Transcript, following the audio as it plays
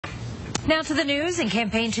Now to the news in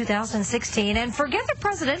campaign 2016, and forget the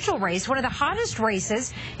presidential race. One of the hottest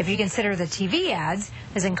races, if you consider the TV ads,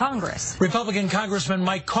 is in Congress. Republican Congressman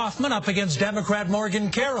Mike Coffman up against Democrat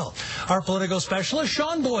Morgan Carroll. Our political specialist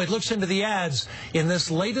Sean Boyd looks into the ads in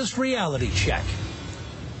this latest reality check.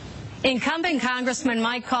 Incumbent Congressman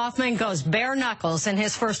Mike Coffman goes bare knuckles in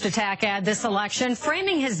his first attack ad this election,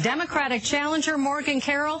 framing his Democratic challenger Morgan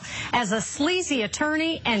Carroll as a sleazy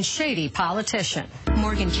attorney and shady politician.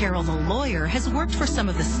 Morgan Carroll, the lawyer, has worked for some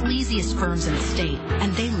of the sleaziest firms in the state,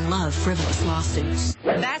 and they love frivolous lawsuits.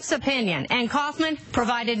 That's opinion, and Coffman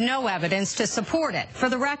provided no evidence to support it. For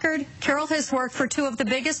the record, Carroll has worked for two of the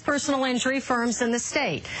biggest personal injury firms in the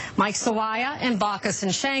state, Mike Sawaya and Bacchus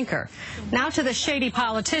and Shanker. Now to the shady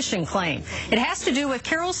politician claim. It has to do with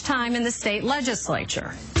Carroll's time in the state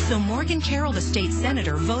legislature. So Morgan Carroll, the state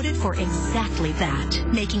senator, voted for exactly that,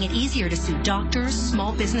 making it easier to sue doctors,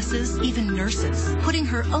 small businesses, even nurses, putting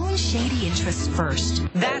her own shady interests first.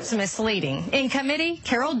 That's misleading. In committee,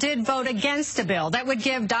 Carroll did vote against a bill that would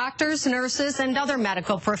give doctors, nurses, and other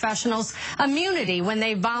medical professionals immunity when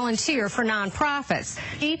they volunteer for nonprofits.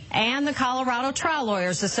 He and the Colorado Trial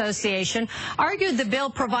Lawyers Association argued the bill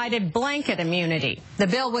provided blanket immunity. The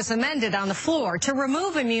bill was amended on the floor to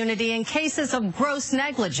remove immunity in cases of gross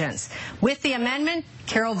negligence. With the amendment,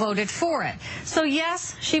 Carroll voted for it. So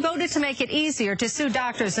yes, she voted to make it easier to sue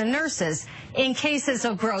doctors and nurses in cases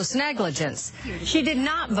of gross negligence. She did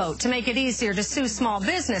not vote to make it easier to sue small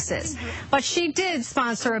businesses, but she did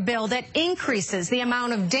sponsor a bill that increases the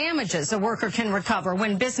amount of damages a worker can recover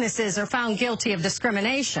when businesses are found guilty of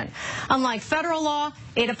discrimination. Unlike federal law,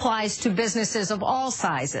 it applies to businesses of all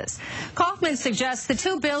sizes. Coffman suggests the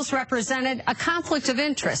two bills represented a conflict of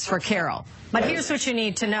interest for Carroll. But here's what you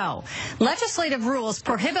need to know. Legislative rules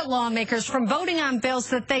prohibit lawmakers from voting on bills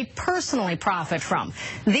that they personally profit from.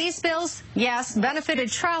 These bills, yes,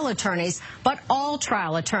 benefited trial attorneys, but all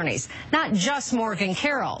trial attorneys, not just Morgan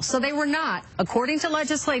Carroll. So they were not, according to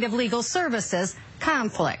Legislative Legal Services,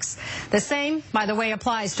 conflicts. The same, by the way,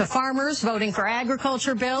 applies to farmers voting for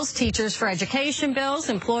agriculture bills, teachers for education bills,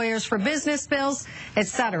 employers for business bills,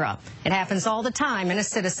 etc. It happens all the time in a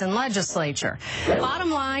citizen legislature.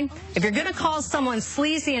 Bottom line, if you're going to call someone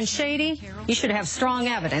sleazy and shady, you should have strong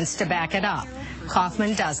evidence to back it up.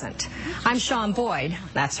 Coffman doesn't. I'm Sean Boyd.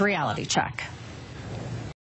 That's Reality Check.